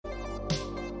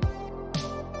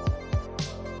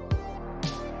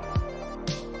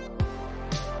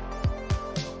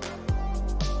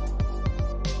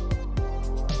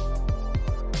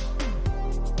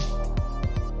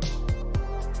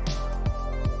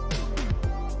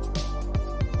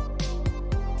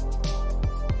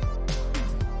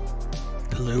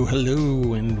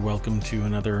Hello, and welcome to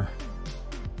another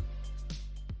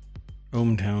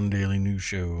ohmTown Daily News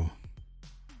Show.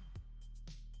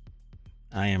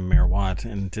 I am Mayor Watt,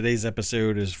 and today's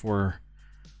episode is for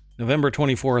November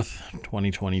 24th,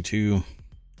 2022.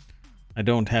 I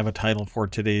don't have a title for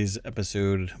today's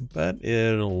episode, but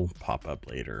it'll pop up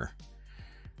later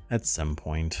at some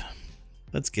point.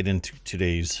 Let's get into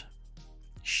today's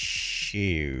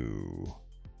show.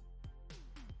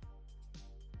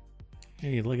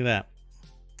 Hey, look at that.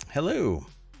 Hello.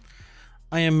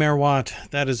 I am Mayor Watt.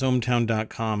 That is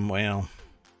ohmtown.com. Well,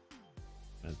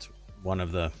 that's one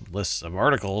of the lists of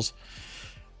articles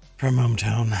from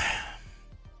ohmTown.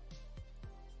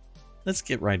 Let's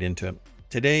get right into it.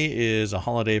 Today is a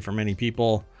holiday for many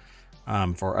people.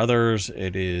 For others,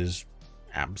 it is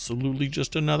absolutely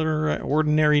just another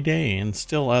ordinary day. And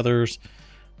still others,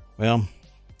 well,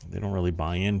 they don't really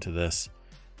buy into this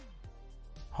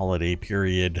holiday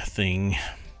period thing.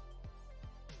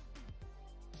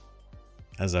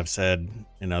 As I've said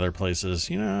in other places,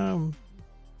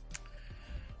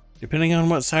 depending on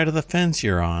what side of the fence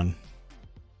you're on,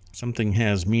 something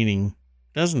has meaning,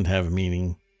 doesn't have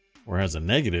meaning, or has a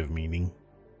negative meaning.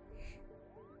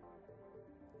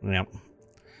 Yep.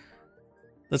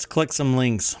 Let's click some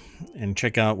links and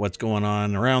check out what's going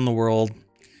on around the world.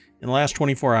 In the last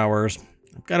 24 hours,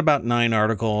 I've got about 9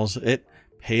 articles. It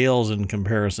pales in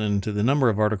comparison to the number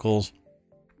of articles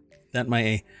that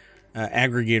my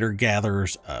aggregator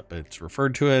gathers up. It's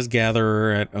referred to as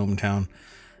Gatherer at ohmTown,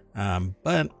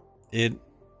 but it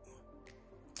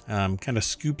kind of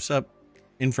scoops up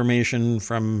information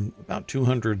from about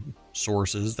 200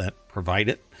 sources that provide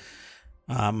it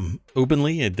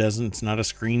openly. It's not a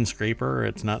screen scraper.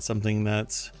 It's not something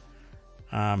that's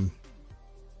kind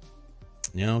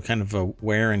of a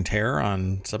wear and tear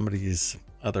on somebody's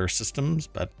other systems,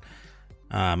 but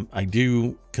I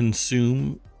do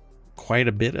consume quite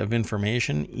a bit of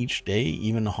information each day,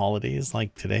 even holidays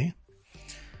like today.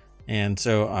 And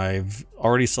so I've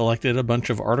already selected a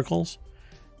bunch of articles.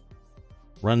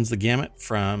 Runs the gamut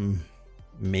from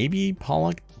maybe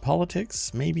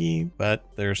politics, maybe, but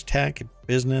there's tech,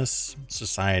 business,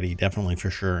 society, definitely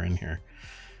for sure in here.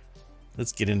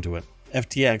 Let's get into it.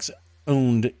 FTX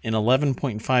owned an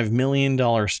 $11.5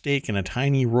 million stake in a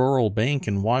tiny rural bank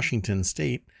in Washington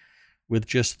state with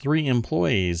just 3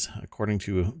 employees, according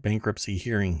to bankruptcy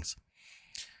hearings.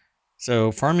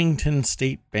 So Farmington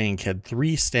State Bank had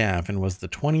 3 staff and was the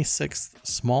 26th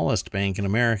smallest bank in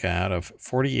America out of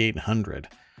 4,800.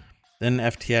 Then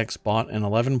FTX bought an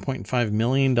 $11.5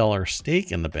 million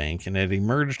stake in the bank, and it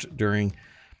emerged during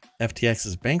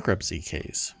FTX's bankruptcy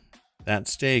case. That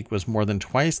stake was more than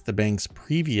twice the bank's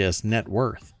previous net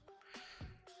worth.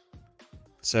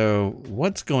 So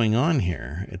what's going on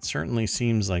here? It certainly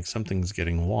seems like something's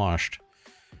getting washed.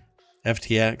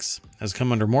 FTX has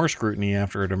come under more scrutiny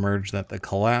after it emerged that the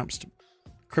collapsed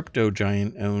crypto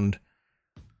giant owned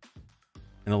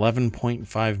an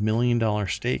 $11.5 million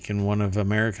stake in one of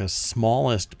America's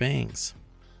smallest banks.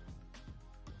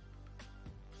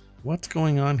 What's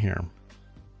going on here?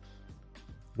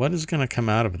 What is going to come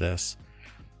out of this?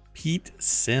 Pete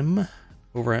Sim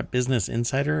over at Business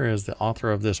Insider is the author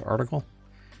of this article.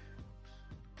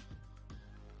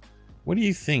 What do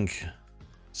you think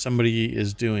somebody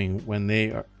is doing when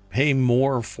they pay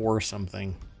more for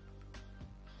something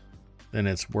than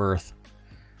it's worth?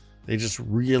 They just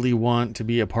really want to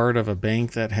be a part of a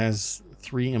bank that has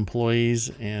 3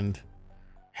 employees and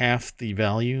half the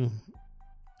value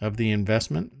of the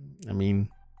investment. I mean,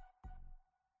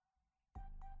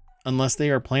 unless they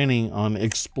are planning on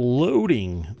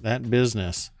exploding that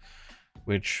business,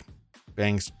 which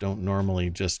banks don't normally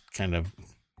just kind of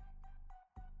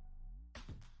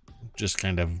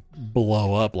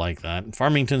blow up like that.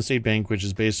 Farmington State Bank, which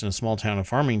is based in a small town of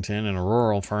Farmington in a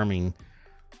rural farming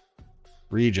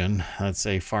region, let's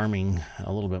say farming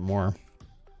a little bit more,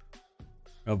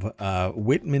 of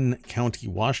Whitman County,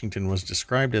 Washington, was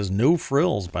described as no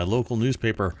frills by local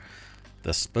newspaper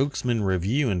The Spokesman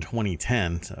Review in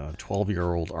 2010, a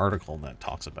 12-year-old article that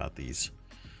talks about these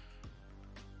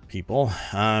people.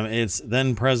 Its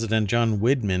then president, John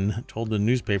Whitman, told the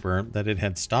newspaper that it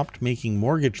had stopped making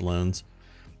mortgage loans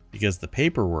because the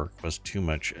paperwork was too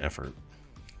much effort.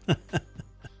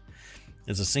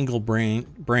 As a single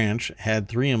branch, had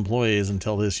 3 employees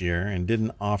until this year, and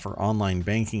didn't offer online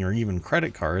banking or even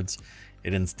credit cards.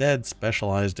 It instead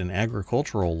specialized in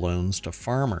agricultural loans to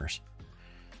farmers.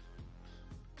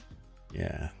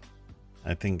 Yeah,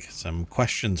 I think some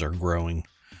questions are growing.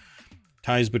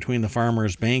 Ties between the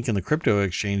Farmers Bank and the crypto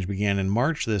exchange began in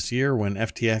March this year when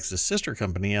FTX's sister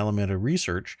company, Alameda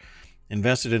Research,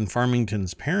 invested in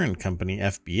Farmington's parent company,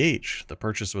 FBH. The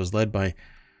purchase was led by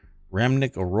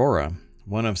Ramnick Aurora,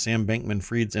 one of Sam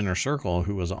Bankman-Fried's inner circle,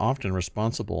 who was often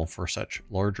responsible for much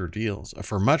larger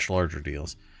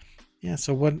deals. Yeah,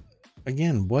 so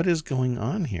what is going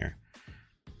on here?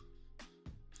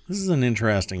 This is an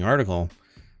interesting article.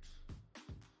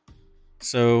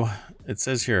 So it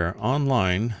says here,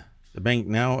 online, the bank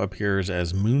now appears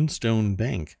as Moonstone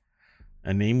Bank,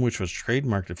 a name which was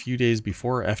trademarked a few days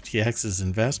before FTX's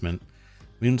investment.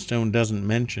 Moonstone doesn't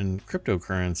mention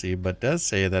cryptocurrency, but does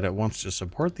say that it wants to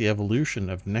support the evolution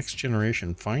of next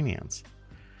generation finance.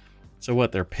 So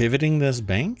what, they're pivoting this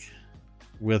bank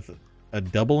with a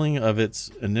doubling of its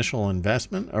initial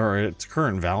investment or its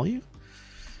current value?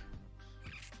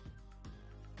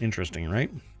 Interesting, right?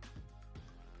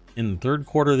 In the third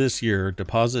quarter this year,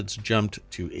 deposits jumped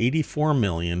to 84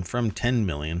 million from 10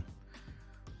 million,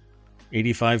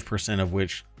 85% of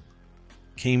which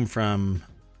came from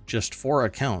just 4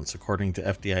 accounts, according to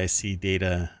FDIC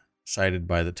data cited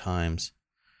by the Times.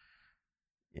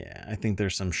 Yeah, I think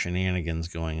there's some shenanigans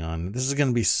going on. This is going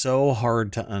to be so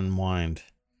hard to unwind.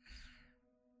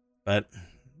 But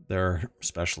there are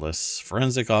specialists,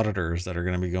 forensic auditors that are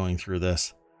going to be going through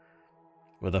this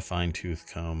with a fine-tooth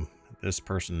comb. This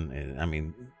person,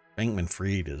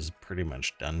 Bankman-Fried is pretty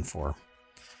much done for.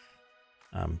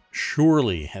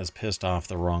 Surely has pissed off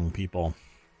the wrong people.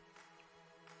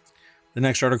 The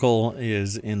next article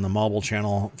is in the Mobile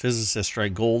Channel. Physicists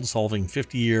strike gold solving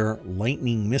 50-year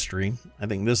lightning mystery. I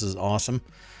think this is awesome.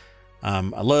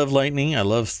 I love lightning. I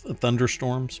love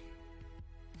thunderstorms.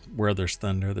 Where there's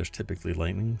thunder, there's typically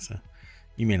lightning. So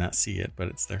you may not see it, but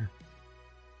it's there.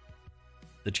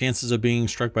 The chances of being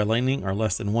struck by lightning are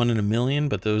less than 1 in a million,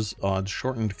 but those odds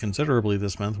shortened considerably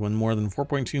this month when more than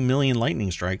 4.2 million lightning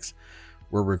strikes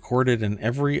were recorded in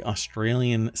every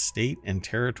Australian state and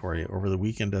territory over the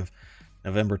weekend of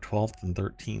November 12th and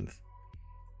 13th.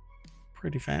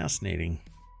 Pretty fascinating.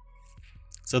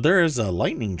 So there is a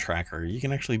lightning tracker. You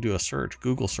can actually do a search,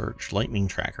 Google search, lightning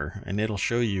tracker, and it'll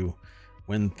show you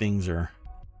when things are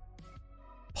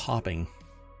popping,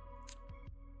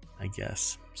 I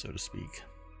guess, so to speak.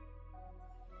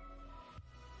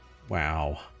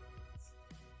 Wow.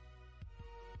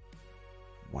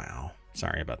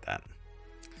 Sorry about that.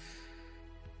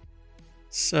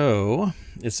 So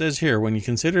it says here, when you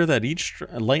consider that each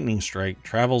lightning strike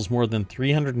travels more than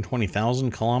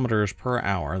 320,000 kilometers per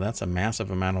hour, that's a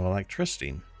massive amount of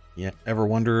electricity. You ever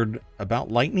wondered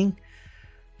about lightning?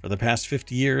 For the past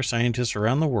 50 years, scientists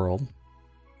around the world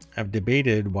have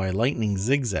debated why lightning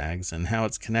zigzags and how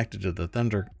it's connected to the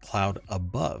thundercloud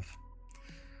above.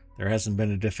 There hasn't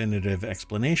been a definitive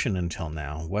explanation until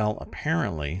now. Well,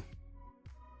 apparently,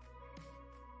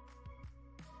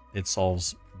 it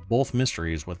solves both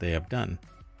mysteries, what they have done.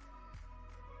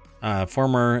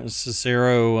 Former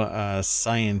Cicero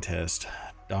scientist,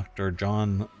 Dr.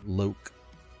 John Locke,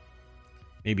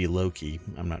 maybe Loki,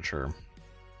 I'm not sure,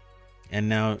 and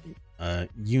now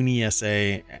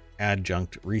UniSA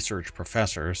adjunct research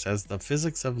professor, says the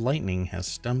physics of lightning has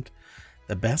stumped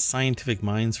the best scientific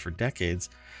minds for decades.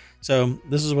 So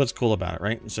this is what's cool about it,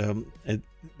 right? So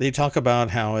they talk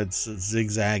about how it's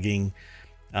zigzagging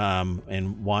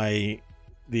and why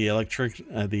the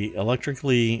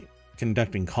electrically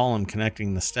conducting column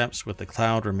connecting the steps with the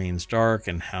cloud remains dark,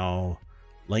 and how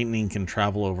lightning can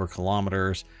travel over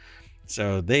kilometers.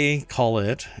 So they call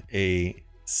it a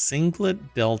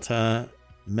singlet delta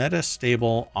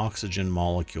metastable oxygen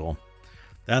molecule.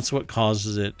 That's what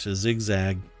causes it to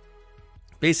zigzag.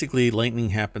 Basically, lightning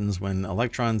happens when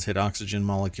electrons hit oxygen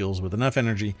molecules with enough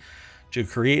energy to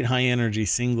create high energy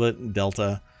singlet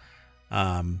delta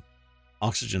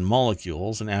oxygen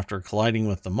molecules, and after colliding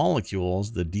with the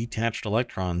molecules, the detached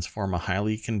electrons form a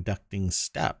highly conducting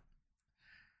step,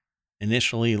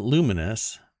 initially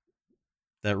luminous,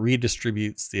 that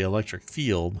redistributes the electric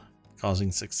field,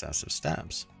 causing successive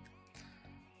steps.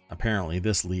 Apparently,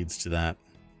 this leads to that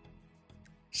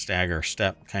stagger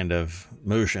step kind of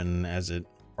motion as it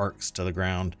arcs to the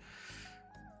ground.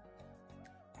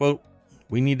 Quote,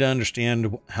 "We need to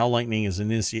understand how lightning is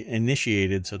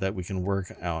initiated so that we can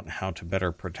work out how to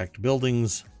better protect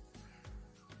buildings,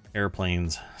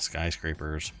 airplanes,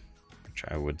 skyscrapers," which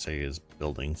I would say is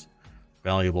buildings,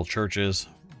 valuable churches.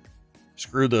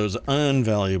 Screw those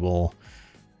unvaluable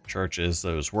churches,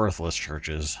 those worthless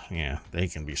churches. Yeah, they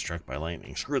can be struck by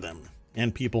lightning. Screw them.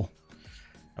 And people.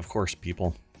 Of course,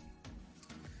 people.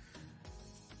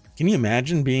 Can you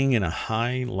imagine being in a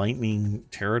high lightning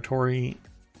territory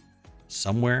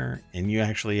somewhere and you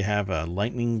actually have a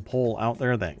lightning pole out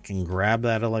there that can grab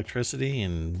that electricity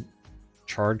and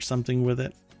charge something with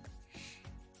it?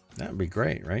 That would be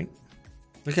great, right?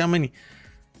 Look how many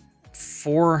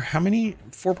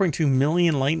 4.2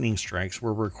 million lightning strikes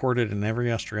were recorded in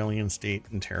every Australian state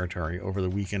and territory over the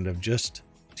weekend of just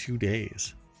 2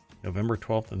 days, November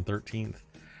 12th and 13th.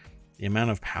 The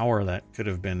amount of power that could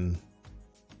have been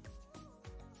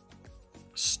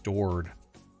stored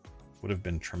would have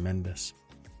been tremendous.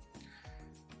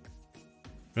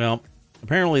 Well,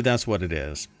 apparently that's what it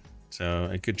is. So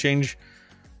it could change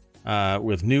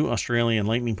with new Australian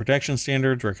lightning protection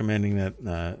standards, recommending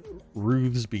that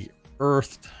roofs be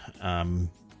earthed.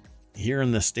 Here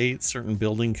in the States, certain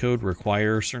building code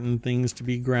requires certain things to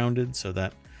be grounded so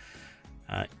that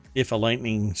if a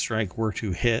lightning strike were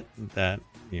to hit, that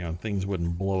things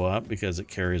wouldn't blow up because it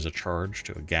carries a charge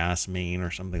to a gas main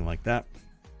or something like that.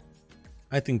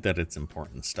 I think that it's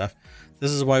important stuff.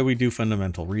 This is why we do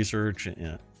fundamental research.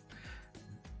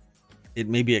 It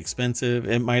may be expensive.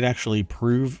 It might actually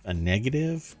prove a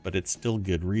negative, but it's still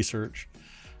good research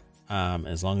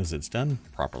as long as it's done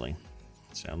properly.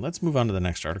 So let's move on to the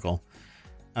next article.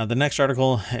 The next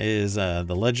article is The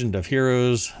Legend of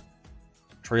Heroes,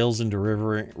 Trails into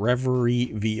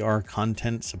Reverie VR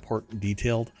content support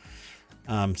detailed.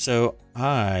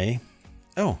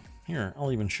 Here,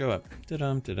 I'll even show up.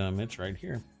 It's right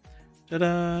here.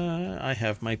 I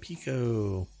have my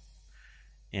Pico.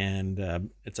 And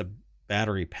it's a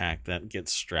battery pack that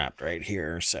gets strapped right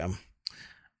here. So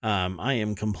I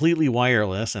am completely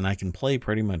wireless and I can play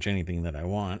pretty much anything that I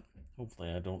want.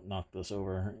 Hopefully I don't knock this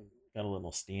over. Got a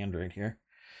little stand right here.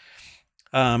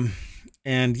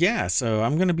 And yeah, so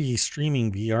I'm going to be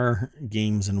streaming VR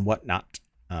games and whatnot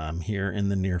here in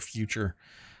the near future.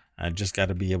 I just got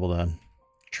to be able to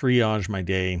triage my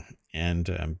day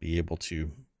and be able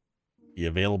to be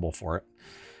available for it.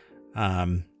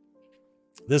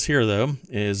 This here, though,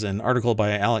 is an article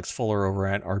by Alex Fuller over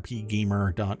at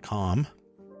rpgamer.com.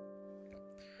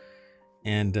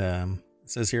 And it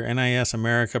says here, NIS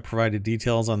America provided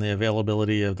details on the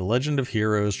availability of The Legend of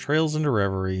Heroes, Trails into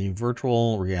Reverie,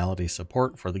 virtual reality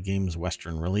support for the game's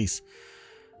Western release.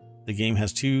 The game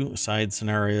has 2 side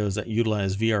scenarios that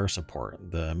utilize VR support.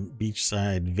 The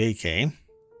beachside vacay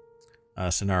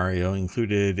scenario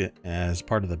included as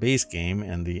part of the base game,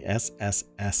 and the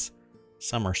SSS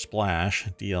Summer Splash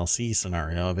DLC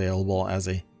scenario available as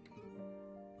a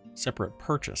separate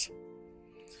purchase.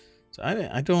 So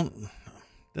I don't,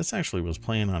 this actually was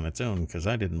playing on its own because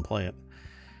I didn't play it.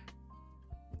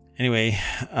 Anyway,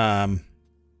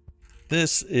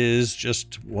 this is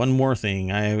just one more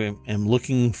thing. I am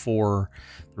looking for,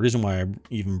 the reason why I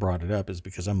even brought it up is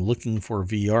because I'm looking for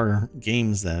VR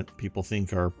games that people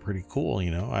think are pretty cool.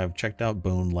 I've checked out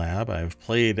Bone Lab. I've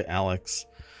played Half-Life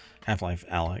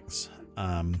Alyx.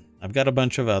 I've got a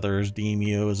bunch of others.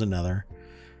 Demeo is another.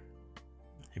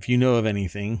 If you know of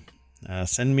anything,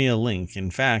 send me a link.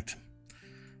 In fact,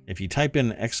 if you type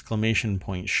in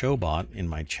 !showbot in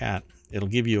my chat, it'll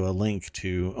give you a link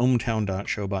to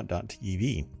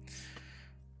ohmtown.showbot.tv.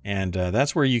 And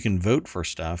that's where you can vote for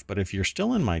stuff. But if you're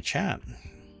still in my chat,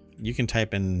 you can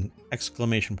type in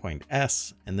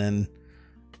 !S and then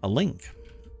a link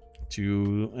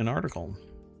to an article.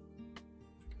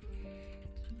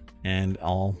 And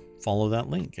I'll follow that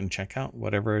link and check out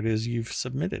whatever it is you've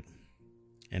submitted.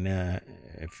 And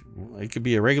if it could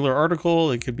be a regular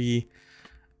article, it could be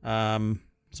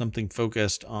something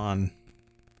focused on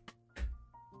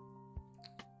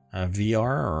VR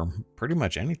or pretty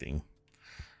much anything.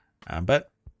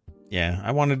 But yeah,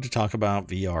 I wanted to talk about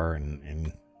VR,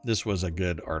 and this was a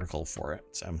good article for it.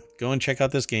 So go and check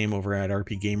out this game over at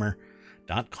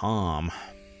rpgamer.com.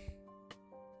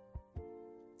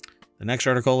 The next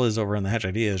article is over on the Hatch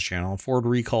Ideas channel. Ford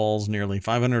recalls nearly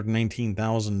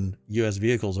 519,000 U.S.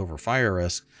 vehicles over fire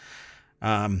risk.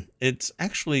 It's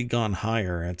actually gone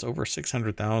higher. It's over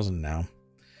 600,000 now.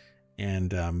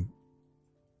 And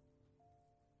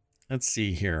let's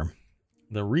see here.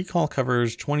 The recall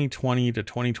covers 2020 to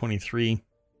 2023.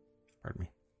 Pardon me.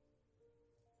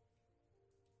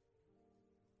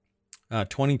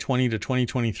 2020 to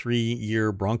 2023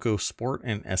 year Bronco Sport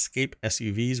and Escape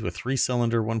SUVs with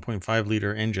 3-cylinder 1.5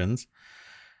 liter engines.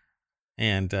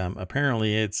 And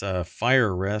apparently it's a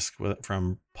fire risk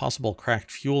from possible cracked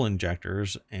fuel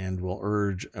injectors, and will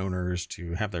urge owners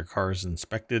to have their cars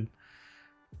inspected.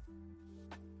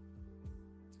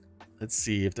 Let's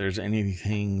see if there's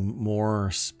anything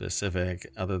more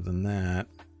specific other than that.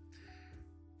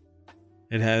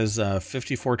 It has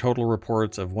 54 total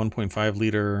reports of 1.5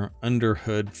 liter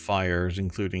underhood fires,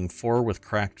 including 4 with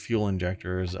cracked fuel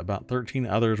injectors. About 13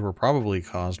 others were probably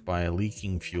caused by a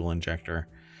leaking fuel injector,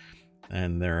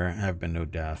 and there have been no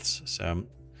deaths. So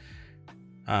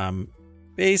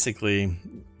basically,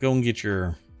 go and get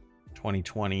your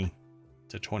 2020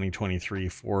 to 2023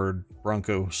 Ford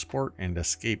Bronco Sport and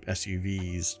Escape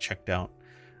SUVs checked out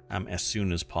as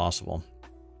soon as possible.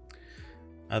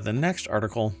 The next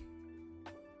article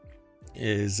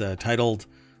is titled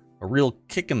 "A Real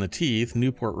Kick in the Teeth,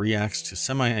 Newport Reacts to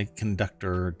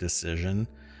Semiconductor Decision."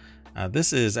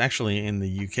 This is actually in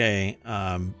the UK,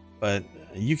 but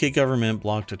UK government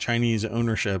blocked a Chinese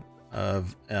ownership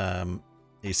of a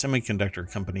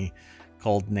semiconductor company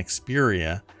called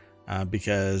Nexperia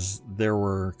because there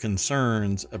were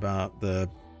concerns about the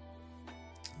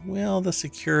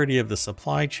security of the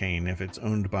supply chain if it's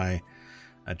owned by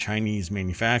a Chinese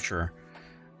manufacturer.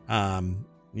 The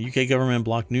UK government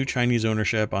blocked new Chinese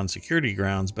ownership on security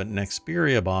grounds, but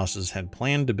Nexperia bosses had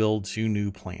planned to build 2 new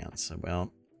plants.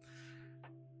 Well,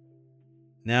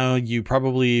 now you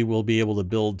probably will be able to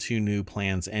build 2 new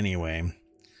plants anyway,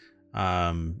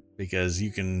 because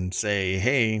you can say,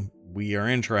 hey, we are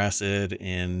interested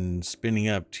in spinning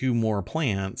up 2 more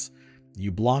plants.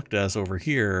 You blocked us over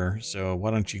here, so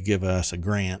why don't you give us a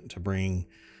grant to bring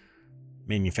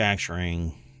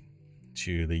manufacturing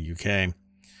to the UK?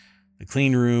 The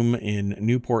clean room in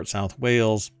Newport, South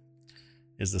Wales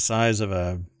is the size of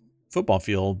a football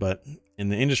field, but in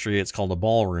the industry it's called a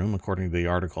ballroom, according to the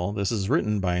article. This is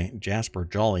written by Jasper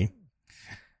Jolly,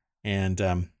 and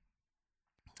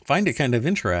find it kind of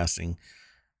interesting.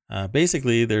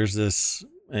 Basically, there's this,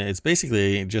 it's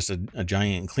basically just a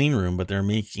giant clean room, but they're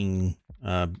making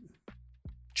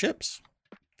chips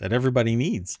that everybody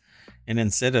needs. And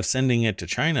instead of sending it to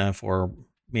China for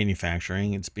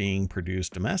manufacturing, it's being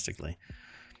produced domestically.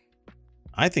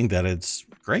 I think that it's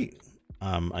great.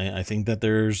 I think that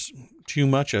there's too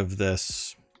much of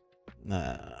this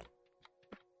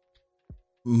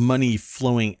money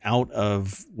flowing out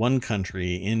of one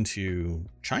country into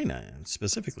China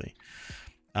specifically.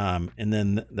 And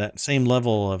then that same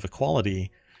level of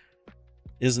equality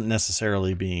isn't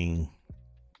necessarily being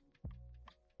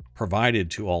provided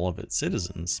to all of its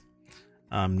citizens.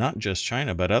 Not just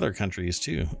China, but other countries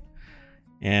too.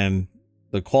 And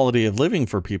the quality of living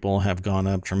for people have gone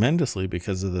up tremendously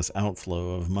because of this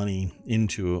outflow of money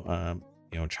into,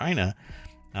 China.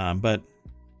 But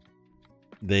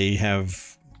they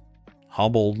have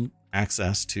hobbled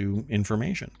access to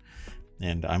information.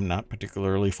 And I'm not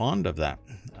particularly fond of that.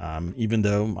 Even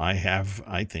though I have,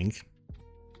 I think,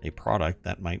 a product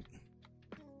that might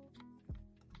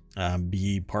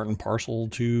be part and parcel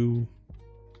to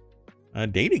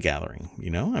data gathering.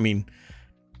 I mean,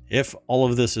 if all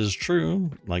of this is true,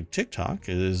 like TikTok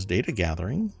is data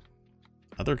gathering,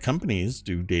 other companies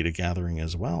do data gathering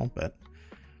as well. But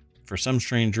for some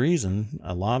strange reason,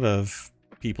 a lot of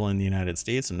people in the United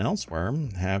States and elsewhere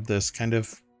have this kind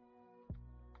of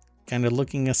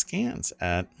looking askance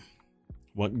at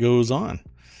what goes on.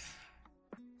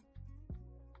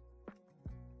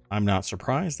 I'm not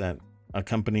surprised that a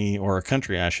company, or a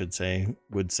country, I should say,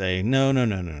 would say, no.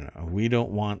 We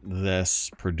don't want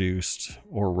this produced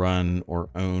or run or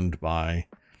owned by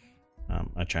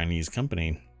a Chinese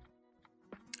company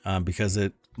because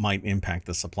it might impact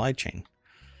the supply chain.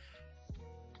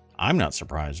 I'm not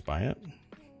surprised by it.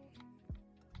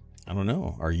 I don't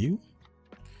know. Are you?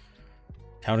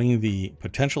 Touting the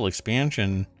potential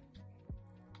expansion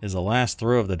is the last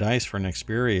throw of the dice for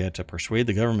Nexperia to persuade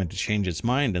the government to change its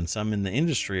mind, and some in the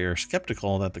industry are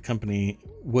skeptical that the company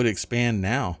would expand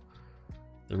now.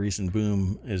 The recent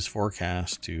boom is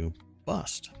forecast to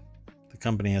bust. The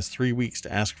company has 3 weeks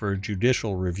to ask for a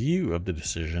judicial review of the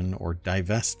decision or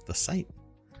divest the site.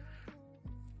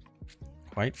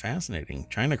 Quite fascinating.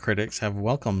 China critics have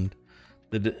welcomed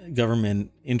the government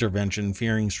intervention,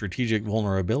 fearing strategic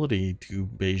vulnerability to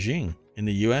Beijing. In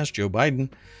the US, Joe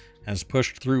Biden has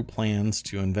pushed through plans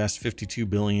to invest $52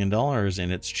 billion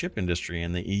in its chip industry,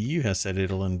 and the EU has said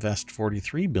it'll invest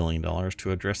 $43 billion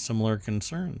to address similar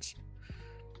concerns.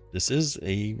 This is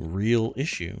a real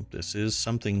issue. This is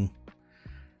something,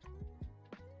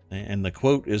 and the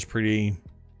quote is pretty,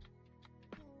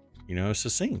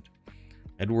 succinct.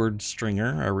 Edward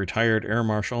Stringer, a retired air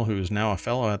marshal who is now a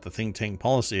fellow at the think tank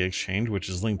Policy Exchange, which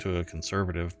is linked to a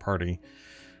conservative party,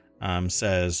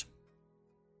 says,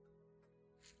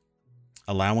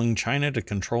 allowing China to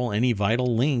control any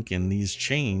vital link in these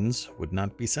chains would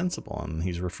not be sensible. And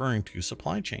he's referring to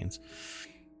supply chains.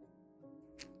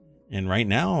 And right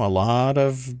now, a lot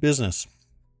of business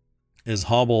is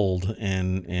hobbled,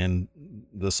 and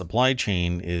the supply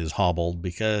chain is hobbled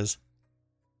because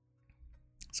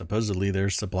supposedly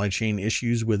there's supply chain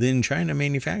issues within China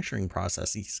manufacturing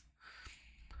processes.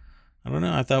 I don't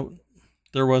know. I thought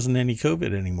there wasn't any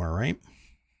COVID anymore, right?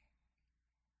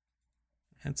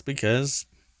 That's because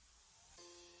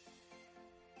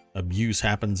abuse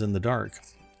happens in the dark.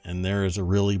 and there is a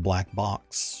really black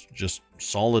box, just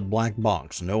solid black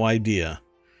box. No idea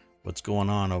what's going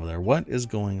on over there. What is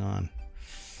going on?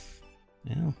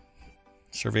 Yeah.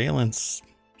 Surveillance,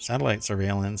 satellite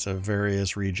surveillance of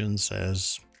various regions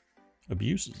says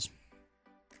abuses.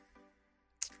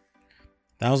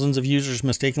 Thousands of users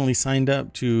mistakenly signed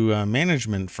up to a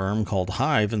management firm called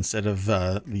Hive instead of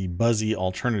the buzzy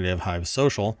alternative Hive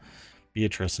Social.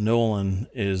 Beatrice Nolan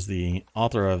is the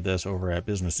author of this over at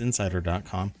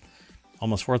businessinsider.com.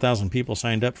 Almost 4,000 people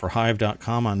signed up for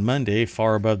Hive.com on Monday,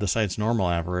 far above the site's normal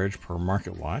average per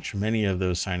MarketWatch. Many of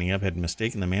those signing up had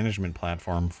mistaken the management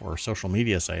platform for social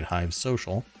media site Hive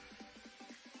Social.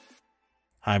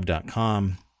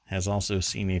 Hive.com has also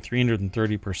seen a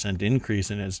 330% increase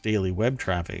in its daily web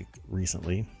traffic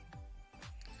recently.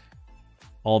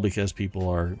 All because people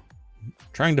are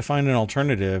trying to find an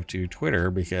alternative to Twitter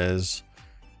because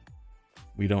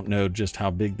we don't know just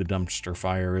how big the dumpster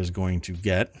fire is going to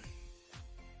get.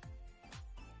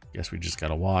 Guess we just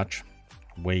gotta watch,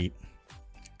 wait,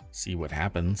 see what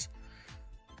happens.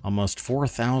 Almost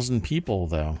 4,000 people,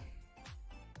 though.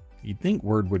 You'd think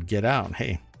word would get out.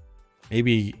 Hey,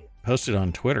 maybe post it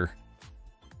on Twitter.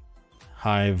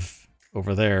 Hive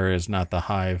over there is not the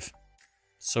Hive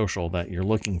Social that you're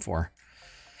looking for.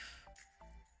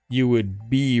 You would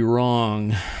be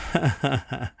wrong.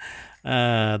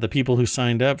 The people who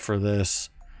signed up for this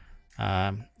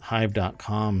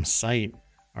Hive.com site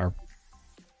are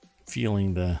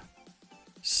feeling the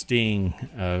sting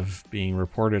of being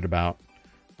reported about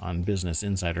on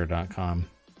businessinsider.com.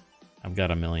 I've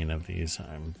got a million of these,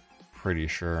 I'm pretty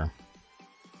sure.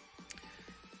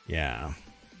 Yeah,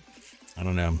 I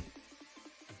don't know.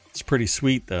 It's pretty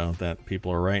sweet, though, that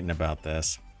people are writing about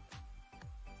this.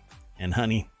 And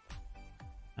honey,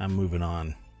 I'm moving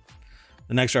on.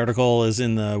 The next article is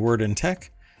in the Word in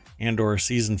Tech. Andor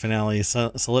season finale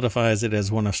solidifies it as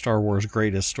one of Star Wars'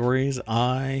 greatest stories.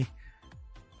 I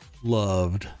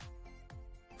loved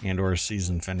Andor's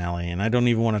season finale, and I don't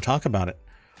even want to talk about it.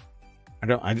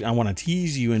 I want to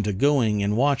tease you into going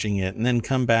and watching it, and then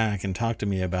come back and talk to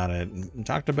me about it. And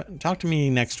talk to me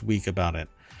next week about it.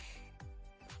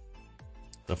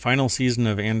 The final season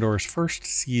of Andor's first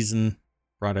season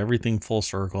brought everything full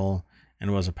circle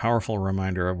and was a powerful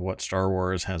reminder of what Star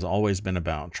Wars has always been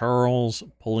about. Charles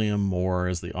Pulliam Moore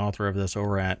is the author of this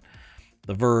over at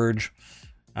The Verge.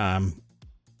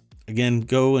 Again,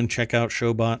 go and check out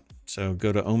Showbot. So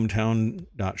go to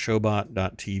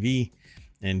ohmtown.showbot.tv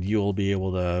and you'll be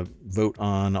able to vote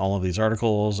on all of these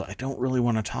articles. I don't really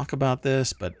want to talk about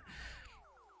this, but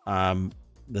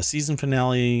the season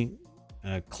finale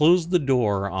closed the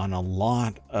door on a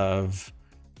lot of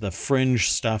the fringe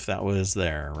stuff that was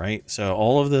there, right? So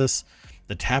all of this,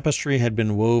 the tapestry had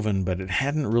been woven, but it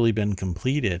hadn't really been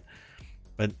completed.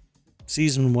 But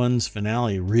season one's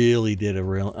finale really did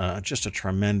just a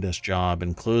tremendous job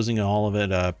in closing all of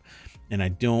it up. And I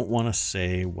don't want to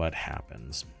say what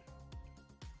happens,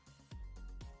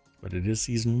 but it is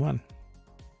season one.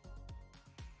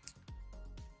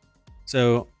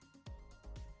 So,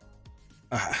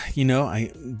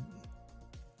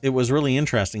 it was really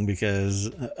interesting because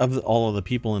of all of the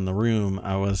people in the room,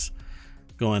 I was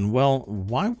going, well,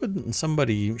 why wouldn't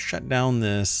somebody shut down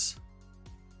this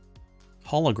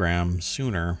hologram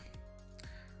sooner?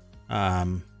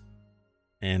 And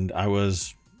I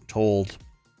was told,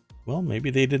 well,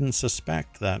 maybe they didn't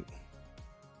suspect that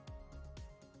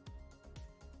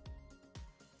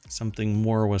something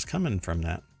more was coming from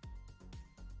that.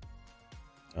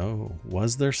 Oh,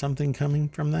 was there something coming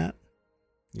from that?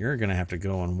 You're going to have to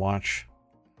go and watch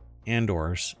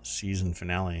Andor's season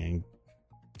finale and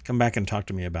come back and talk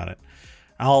to me about it.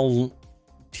 I'll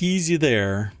tease you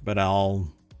there, but I'll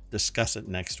discuss it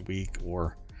next week,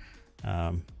 or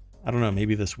I don't know,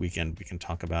 maybe this weekend we can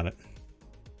talk about it.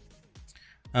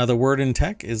 The Word in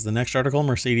Tech is the next article.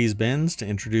 Mercedes-Benz to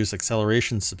introduce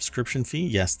acceleration subscription fee.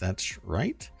 Yes, that's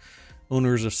right.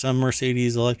 Owners of some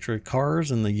Mercedes electric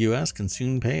cars in the U.S. can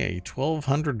soon pay a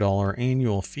 $1,200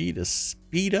 annual fee to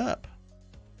speed up.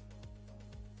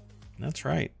 That's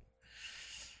right.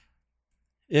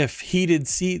 If heated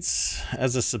seats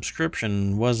as a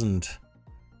subscription wasn't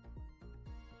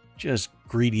just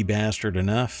greedy bastard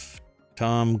enough,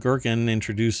 Tom Gherkin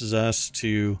introduces us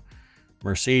to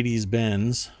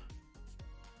Mercedes-Benz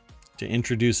to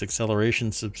introduce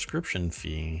acceleration subscription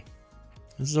fee.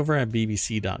 This is over at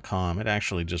bbc.com. It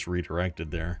actually just redirected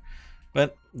there,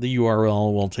 but the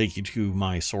URL will take you to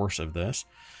my source of this,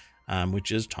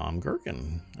 which is Tom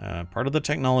Gherkin, part of the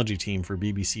technology team for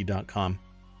bbc.com.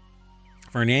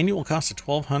 For an annual cost of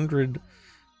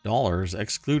 $1,200,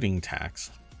 excluding tax,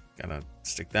 gotta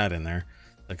stick that in there,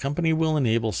 The company will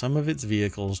enable some of its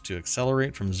vehicles to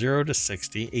accelerate from 0 to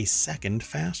 60 a second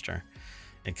faster.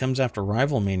 It comes after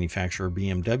rival manufacturer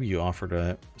BMW offered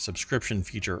a subscription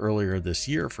feature earlier this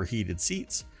year for heated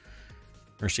seats.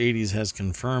 Mercedes has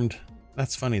confirmed.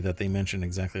 That's funny that they mentioned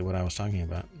exactly what I was talking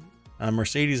about.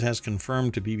 Mercedes has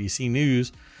confirmed to BBC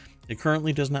News it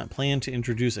currently does not plan to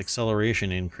introduce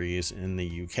acceleration increase in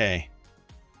the UK.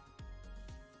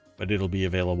 But it'll be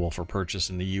available for purchase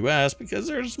in the US because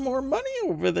there's more money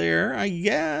over there, I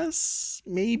guess.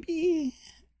 Maybe.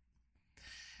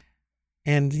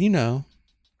 And, you know,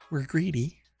 we're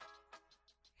greedy.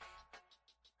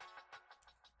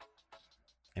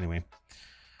 Anyway.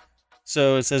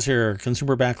 So it says here,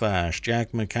 consumer backlash.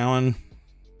 Jack McCone,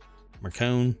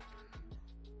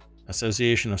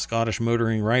 Association of Scottish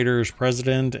Motoring Writers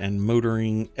president and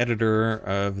motoring editor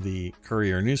of the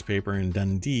Courier newspaper in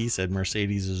Dundee, said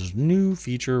Mercedes' new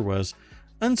feature was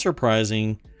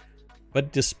unsurprising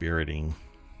but dispiriting.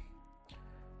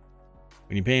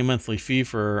 When you pay a monthly fee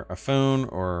for a phone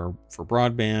or for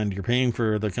broadband, you're paying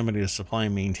for the company to supply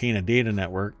and maintain a data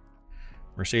network.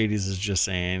 Mercedes is just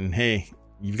saying, hey,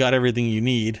 you've got everything you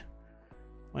need.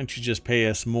 Why don't you just pay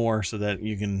us more so that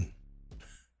you can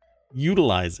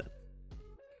utilize it?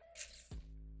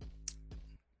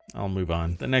 I'll move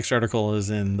on. The next article is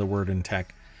in The Word in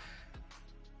Tech.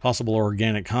 Possible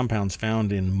organic compounds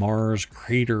found in Mars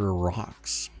crater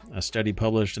rocks. A study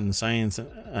published in Science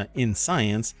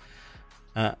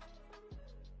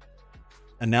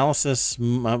analysis.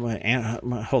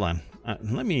 Hold on.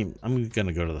 I'm going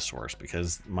to go to the source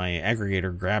because my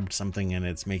aggregator grabbed something and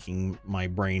it's making my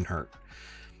brain hurt.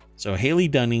 So Haley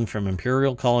Dunning from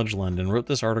Imperial College London wrote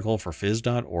this article for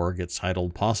phys.org. It's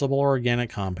titled Possible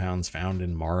Organic Compounds Found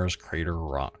in Mars Crater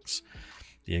Rocks.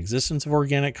 The existence of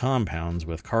organic compounds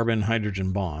with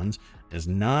carbon-hydrogen bonds is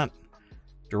not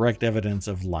direct evidence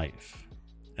of life,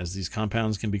 as these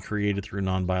compounds can be created through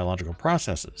non-biological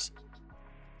processes.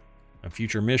 A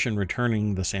future mission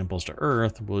returning the samples to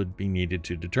Earth would be needed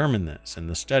to determine this, and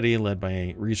the study, led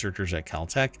by researchers at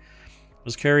Caltech,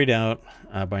 was carried out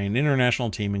by an international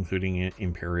team including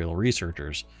Imperial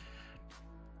researchers.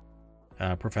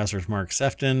 Professor Mark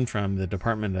Sefton from the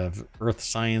Department of Earth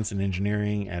Science and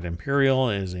Engineering at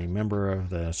Imperial is a member of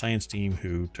the science team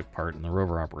who took part in the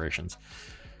rover operations.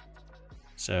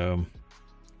 So,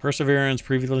 Perseverance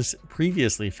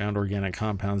previously found organic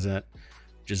compounds at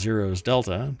Jezero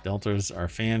Delta. Deltas are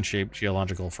fan-shaped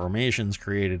geological formations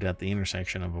created at the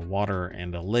intersection of a water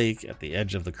and a lake at the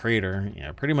edge of the crater.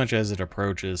 Yeah, pretty much as it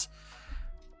approaches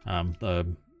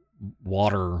the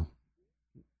water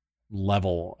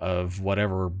level of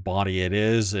whatever body it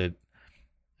is, it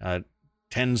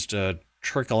tends to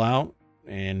trickle out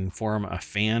and form a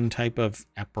fan type of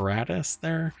apparatus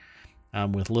there,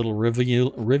 with little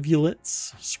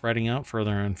rivulets spreading out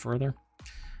further and further.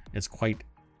 It's quite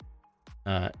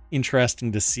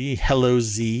interesting to see. Hello,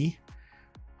 Z.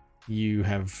 You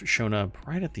have shown up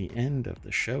right at the end of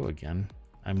the show again.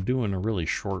 I'm doing a really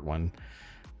short one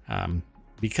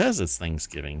because it's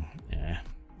Thanksgiving.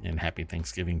 And happy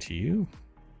Thanksgiving to you.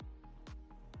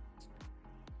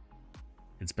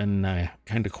 It's been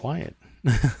kind of quiet.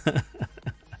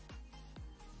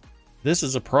 This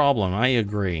is a problem. I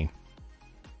agree.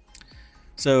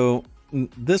 So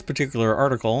this particular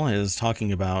article is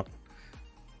talking about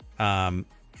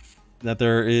that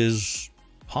there is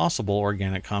possible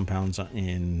organic compounds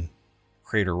in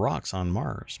crater rocks on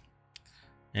Mars,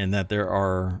 and that there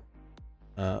are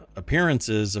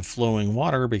appearances of flowing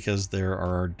water because there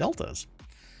are deltas.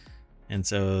 And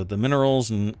so the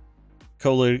minerals and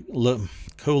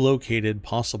co-located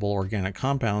possible organic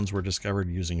compounds were discovered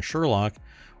using Sherlock,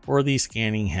 or the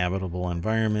scanning habitable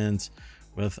environments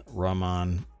with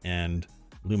Raman and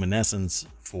luminescence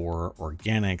for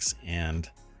organics and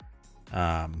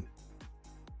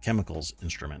chemicals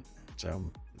instrument. So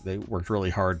they worked really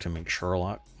hard to make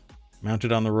Sherlock.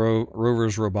 Mounted on the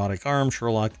rover's robotic arm,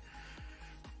 Sherlock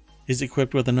is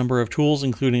equipped with a number of tools,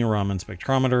 including a Raman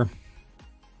spectrometer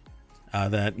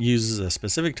that uses a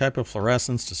specific type of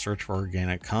fluorescence to search for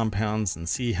organic compounds and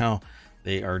see how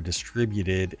they are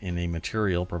distributed in a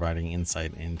material, providing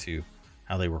insight into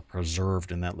how they were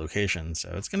preserved in that location.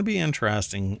 So it's going to be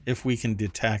interesting if we can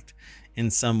detect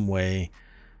in some way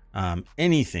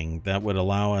anything that would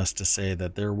allow us to say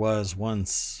that there was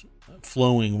once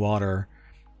flowing water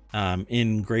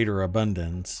in greater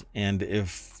abundance, and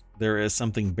if there is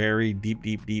something buried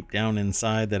deep down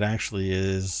inside that actually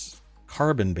is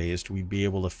carbon based, we'd be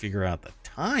able to figure out the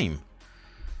time,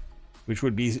 which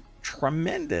would be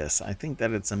tremendous. I think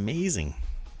that it's amazing.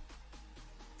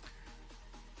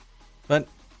 But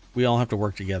we all have to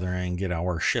work together and get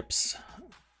our ships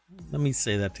let me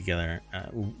say that together.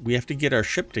 We have to get our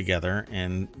ship together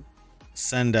and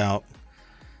send out,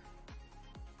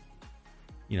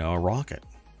 a rocket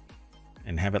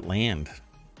and have it land.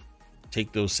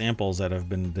 Take those samples that have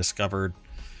been discovered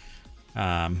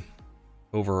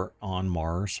over on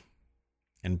Mars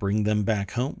and bring them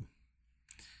back home.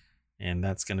 And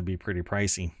that's going to be pretty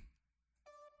pricey.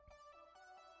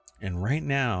 And right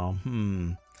now,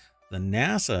 the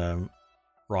NASA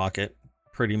rocket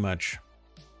pretty much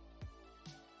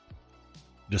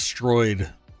destroyed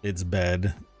its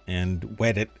bed and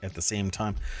wet it at the same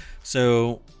time.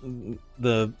 So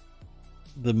the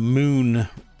moon,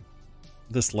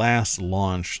 this last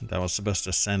launch that was supposed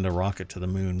to send a rocket to the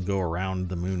moon, go around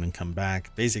the moon and come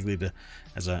back, basically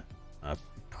as a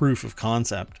proof of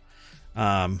concept,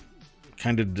 kind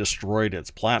of destroyed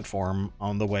its platform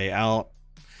on the way out,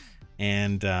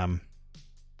 and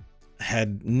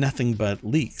had nothing but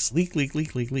leak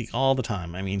all the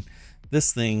time. I mean,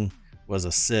 this thing was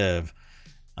a sieve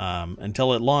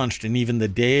until it launched, and even the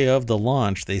day of the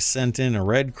launch, they sent in a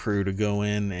red crew to go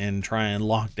in and try and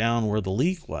lock down where the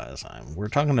leak was. We're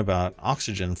talking about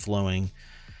oxygen flowing.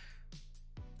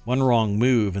 One wrong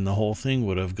move and the whole thing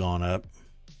would have gone up.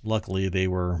 Luckily, they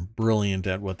were brilliant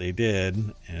at what they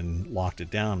did and locked it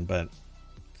down, but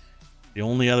the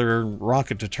only other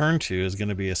rocket to turn to is going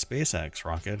to be a SpaceX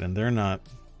rocket, and they're not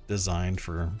designed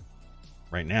for,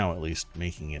 right now at least,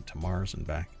 making it to Mars and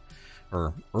back,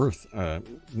 or Earth,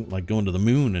 like going to the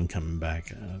moon and coming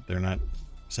back. They're not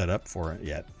set up for it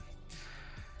yet.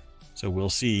 So we'll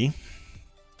see.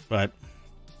 But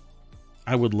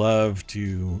I would love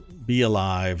to be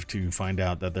alive to find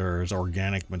out that there's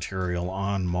organic material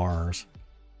on Mars.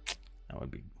 That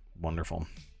would be wonderful.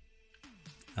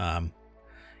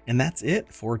 And that's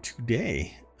it for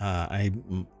today.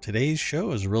 Today's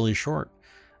show is really short.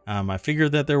 I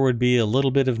figured that there would be a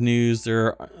little bit of news.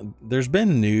 There's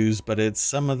been news, but it's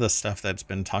some of the stuff that's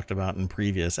been talked about in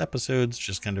previous episodes,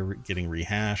 just kind of getting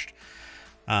rehashed.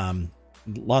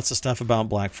 Lots of stuff about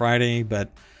Black Friday,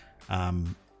 but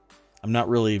I'm not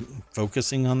really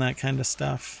focusing on that kind of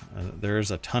stuff.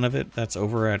 There's a ton of it that's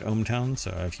over at ohmTown,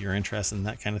 so if you're interested in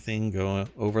that kind of thing, go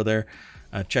over there,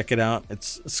 check it out.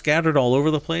 It's scattered all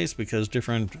over the place because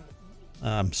different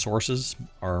sources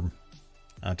are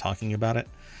talking about it.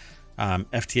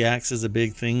 FTX is a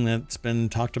big thing that's been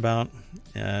talked about,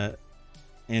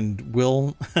 and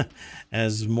will,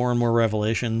 as more and more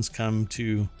revelations come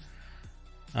to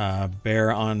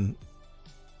bear on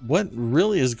what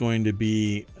really is going to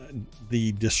be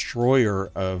the destroyer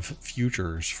of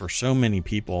futures for so many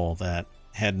people that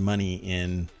had money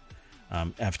in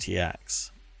FTX.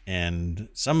 And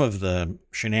some of the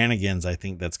shenanigans I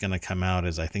think that's going to come out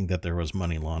is I think that there was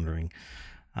money laundering.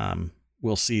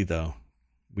 We'll see, though.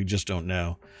 We just don't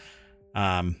know.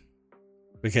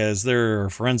 Because there are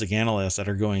forensic analysts that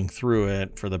are going through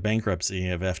it for the bankruptcy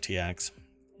of FTX.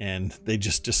 And they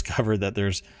just discovered that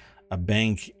there's a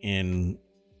bank in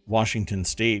Washington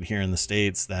State here in the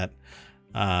States that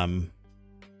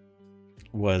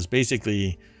was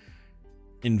basically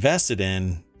invested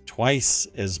in twice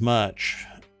as much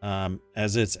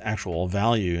as its actual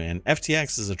value. And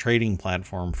FTX is a trading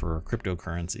platform for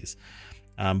cryptocurrencies.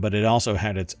 But it also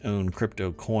had its own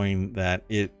crypto coin that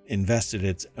it invested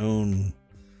its own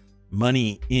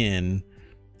money in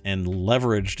and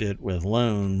leveraged it with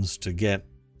loans to get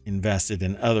invested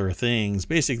in other things.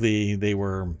 Basically, they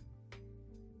were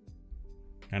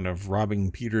kind of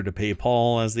robbing Peter to pay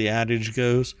Paul, as the adage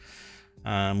goes.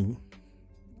 I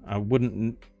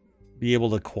wouldn't be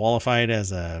able to qualify it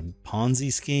as a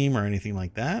Ponzi scheme or anything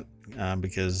like that,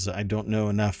 because I don't know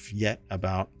enough yet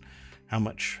about how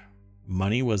much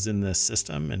money was in this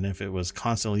system and if it was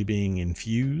constantly being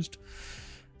infused.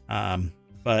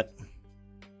 But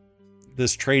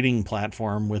this trading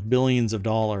platform with billions of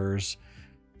dollars,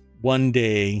 one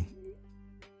day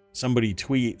somebody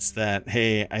tweets that,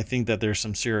 hey, I think that there's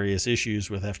some serious issues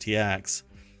with FTX,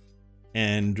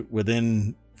 and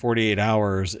within 48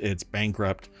 hours it's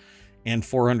bankrupt and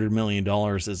 $400 million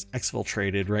is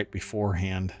exfiltrated right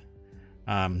beforehand.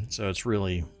 So it's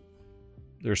really,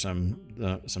 there's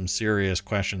some serious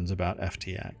questions about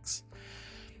FTX.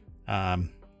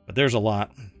 But there's a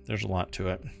lot to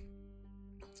it.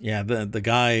 Yeah, the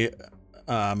guy,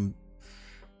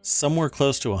 somewhere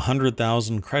close to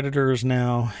 100,000 creditors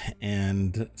now,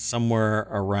 and somewhere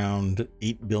around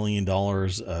 $8 billion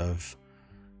of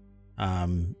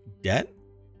debt.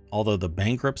 Although the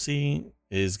bankruptcy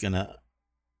is going to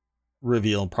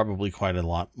reveal probably quite a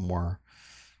lot more.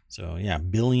 So yeah,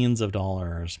 billions of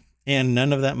dollars. And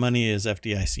none of that money is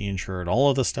FDIC insured. All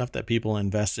of the stuff that people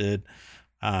invested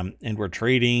and were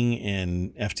trading,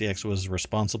 and FTX was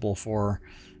responsible for,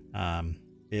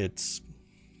 it's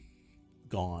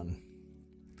gone.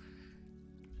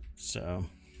 So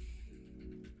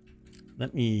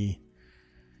let me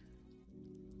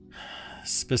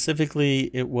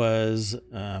specifically, it was,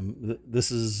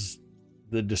 this is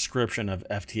the description of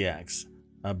FTX,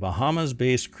 a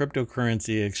Bahamas-based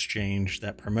cryptocurrency exchange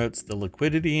that promotes the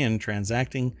liquidity and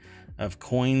transacting of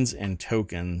coins and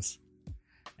tokens.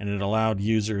 And it allowed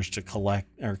users to collect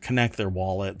or connect their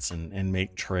wallets and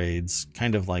make trades,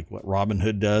 kind of like what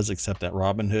Robinhood does, except that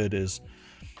Robinhood is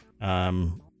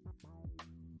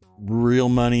real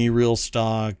money, real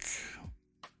stock,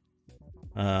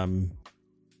 FDIC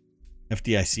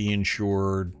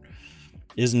insured,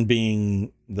 isn't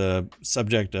being the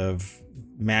subject of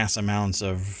mass amounts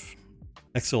of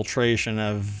exfiltration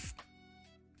of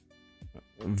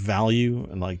value.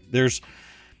 And like, there's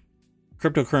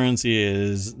cryptocurrency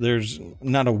is, there's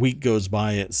not a week goes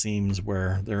by, it seems,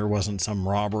 where there wasn't some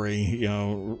robbery,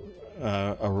 a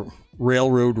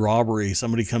railroad robbery.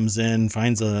 Somebody comes in,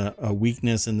 finds a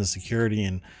weakness in the security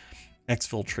and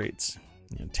exfiltrates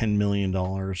 $10 million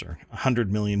or $100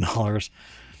 million.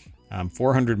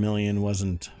 400 million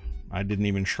wasn't, I didn't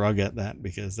even shrug at that,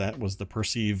 because that was the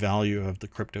perceived value of the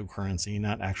cryptocurrency,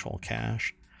 not actual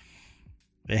cash.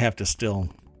 They have to still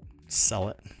sell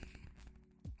it.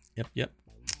 Yep.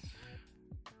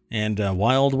 And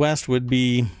Wild West would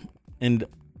be, and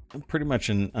pretty much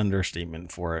an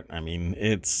understatement for it. I mean,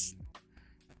 it's,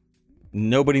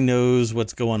 nobody knows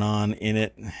what's going on in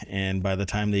it, and by the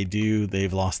time they do,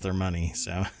 they've lost their money.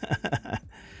 So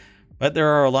but there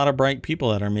are a lot of bright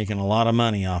people that are making a lot of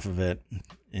money off of it,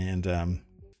 and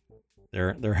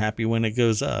they're happy when it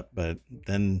goes up, but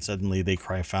then suddenly they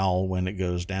cry foul when it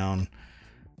goes down.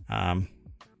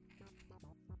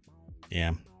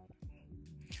 Yeah,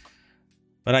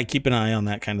 but I keep an eye on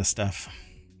that kind of stuff.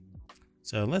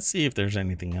 So let's see if there's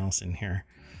anything else in here.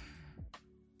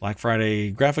 Black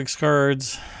Friday graphics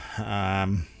cards.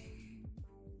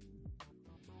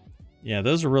 Yeah,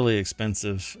 those are really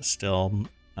expensive still.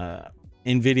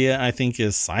 Nvidia, I think,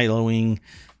 is siloing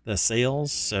the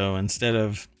sales. So instead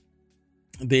of,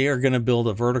 they are going to build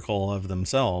a vertical of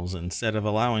themselves. Instead of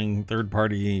allowing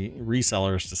third-party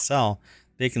resellers to sell,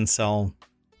 they can sell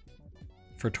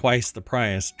for twice the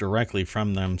price directly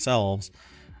from themselves.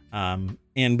 And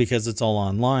because it's all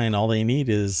online, all they need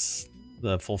is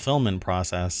the fulfillment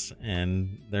process,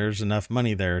 and there's enough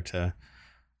money there to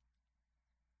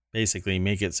basically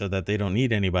make it so that they don't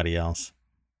need anybody else.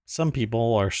 Some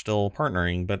people are still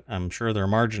partnering, but I'm sure their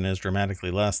margin is dramatically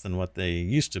less than what they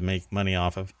used to make money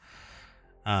off of.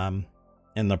 And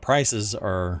the prices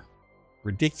are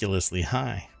ridiculously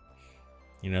high.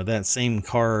 That same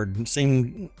card,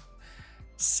 same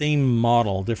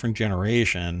model, different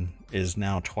generation, is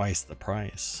now twice the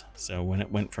price. So when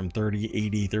it went from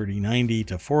 3080, 3090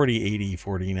 to 4080,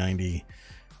 4090,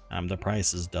 the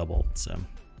price has doubled. So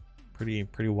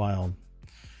pretty wild.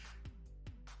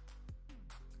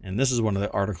 And this is one of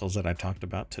the articles that I talked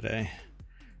about today.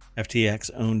 FTX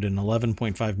owned an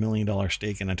 $11.5 million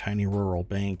stake in a tiny rural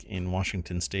bank in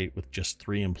Washington state with just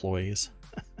 3 employees.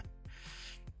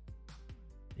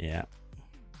 Yeah,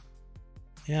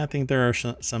 I think there are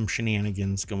some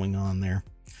shenanigans going on there.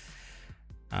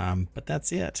 But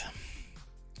that's it.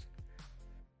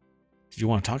 Did you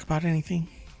want to talk about anything?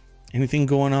 Anything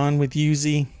going on with UZ?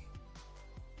 It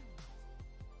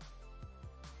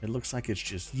looks like it's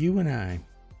just you and I.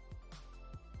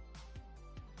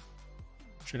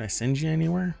 Should I send you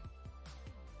anywhere?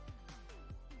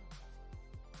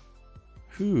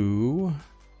 Who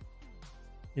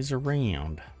is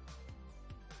around?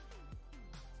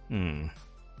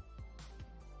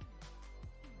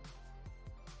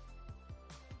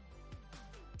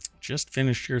 Just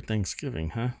finished your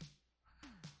Thanksgiving, huh?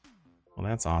 Well,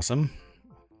 that's awesome.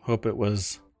 Hope it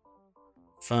was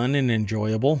fun and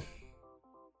enjoyable.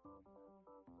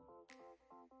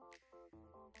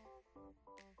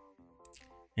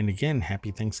 And again,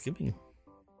 happy Thanksgiving.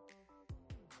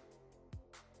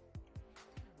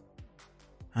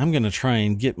 I'm going to try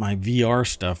and get my VR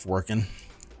stuff working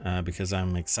because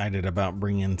I'm excited about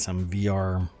bringing some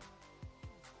VR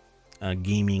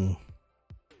gaming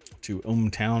to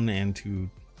ohmTown and to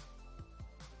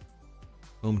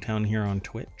ohmTown here on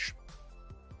Twitch.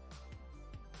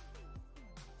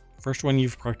 First one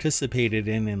you've participated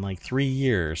in like 3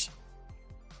 years.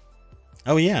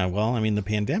 Oh yeah, well, I mean, the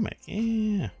pandemic.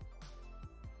 Yeah,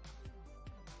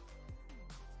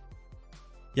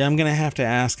 I'm gonna have to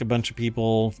ask a bunch of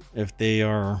people if they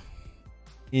are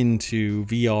into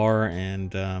VR and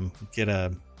get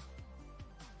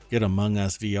Among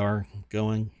Us VR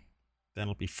going.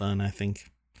 That'll be fun, I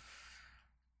think.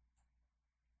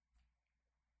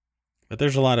 But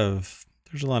there's a lot of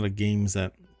games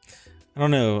that, I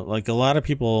don't know, like a lot of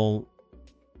people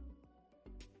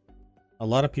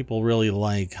really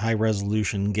like high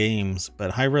resolution games,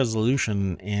 but high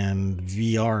resolution and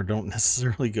VR don't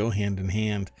necessarily go hand in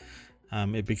hand.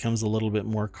 It becomes a little bit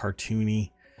more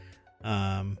cartoony,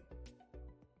 a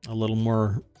little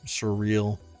more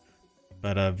surreal,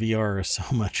 but VR is so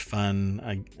much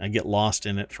fun. I get lost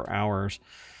in it for hours.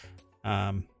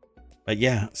 But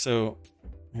yeah, so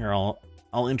here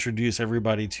I'll introduce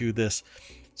everybody to this.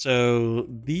 So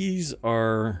these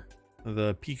are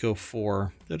the Pico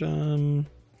 4.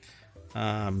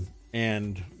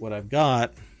 And what I've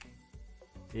got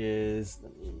is,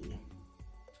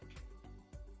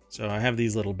 so I have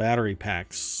these little battery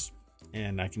packs,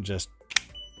 and I can just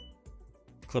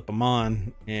clip them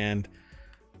on, and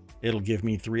it'll give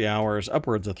me 3 hours,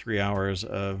 upwards of 3 hours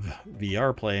of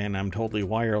VR play, and I'm totally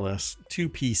wireless to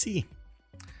PC.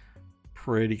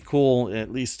 Pretty cool,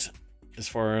 at least as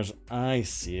far as I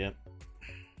see it.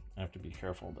 I have to be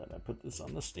careful that I put this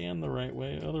on the stand the right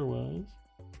way, otherwise.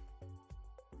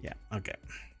 Yeah, okay.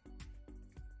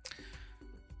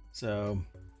 So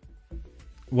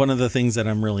one of the things that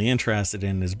I'm really interested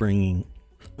in is bringing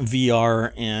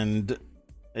VR, and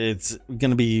it's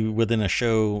going to be within a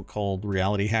show called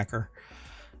Reality Hacker,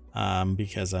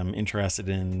 because I'm interested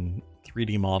in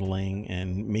 3D modeling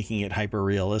and making it hyper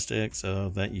realistic so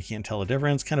that you can't tell the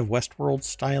difference, kind of Westworld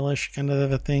stylish kind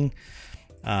of a thing,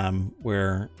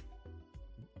 where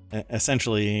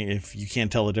essentially if you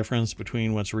can't tell the difference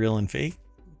between what's real and fake,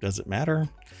 does it matter?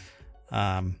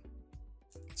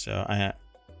 So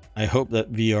I hope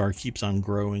that VR keeps on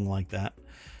growing like that.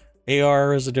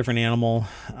 AR is a different animal,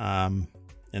 and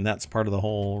that's part of the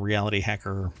whole Reality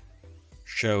Hacker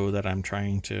show that I'm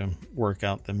trying to work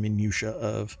out the minutia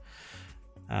of,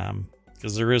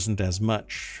 because there isn't as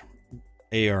much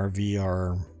AR,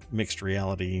 VR, mixed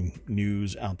reality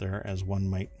news out there as one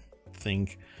might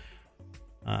think.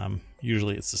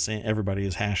 Usually it's the same. Everybody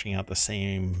is hashing out the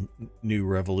same new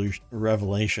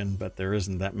revelation, but there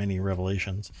isn't that many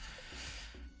revelations.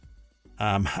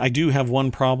 I do have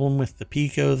one problem with the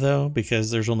Pico though,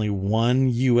 because there's only one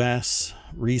US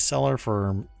reseller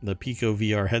for the Pico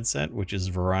VR headset, which is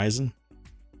Verizon.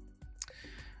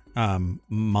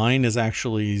 Mine is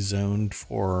actually zoned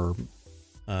for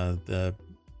the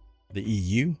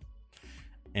EU,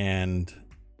 and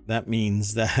that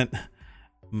means that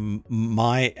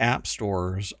my app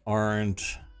stores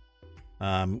aren't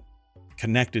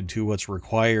connected to what's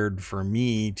required for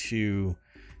me to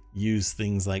use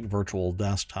things like virtual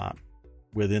desktop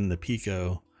within the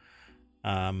Pico.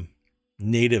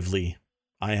 Natively,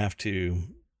 I have to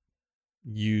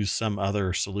use some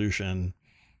other solution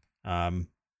and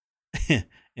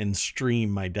stream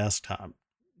my desktop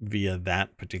via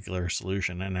that particular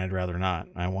solution, and I'd rather not.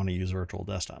 I want to use virtual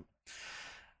desktop.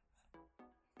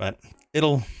 But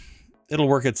it'll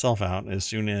work itself out as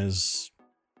soon as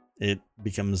it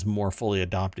becomes more fully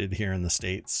adopted here in the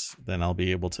States. Then I'll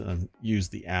be able to use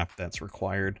the app that's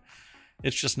required.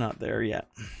 It's just not there yet.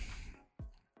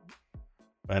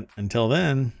 But until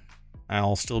then,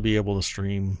 I'll still be able to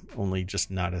stream, only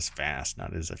just not as fast,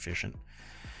 not as efficient.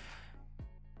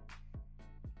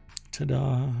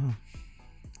 Ta-da.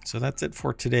 So that's it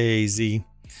for today, Z.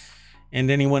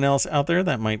 And anyone else out there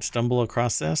that might stumble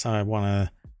across this, I want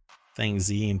to thank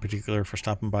Z in particular for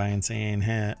stopping by and saying,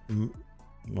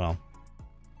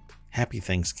 happy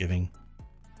Thanksgiving.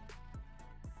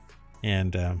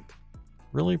 And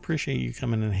really appreciate you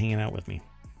coming and hanging out with me.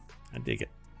 I dig it.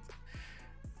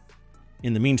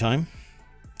 In the meantime,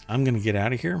 I'm going to get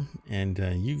out of here, and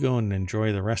you go and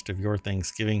enjoy the rest of your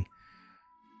Thanksgiving.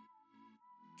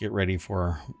 Get ready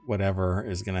for whatever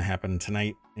is going to happen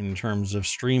tonight in terms of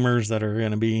streamers that are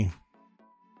going to be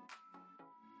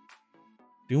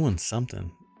doing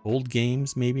something. Old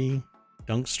games, maybe.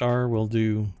 Dunkstar will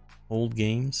do old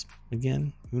games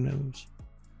again. Who knows?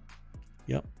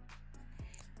 Yep.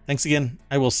 Thanks again.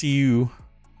 I will see you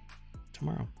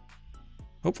tomorrow.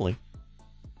 Hopefully.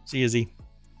 See you, Z.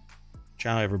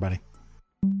 Ciao, everybody.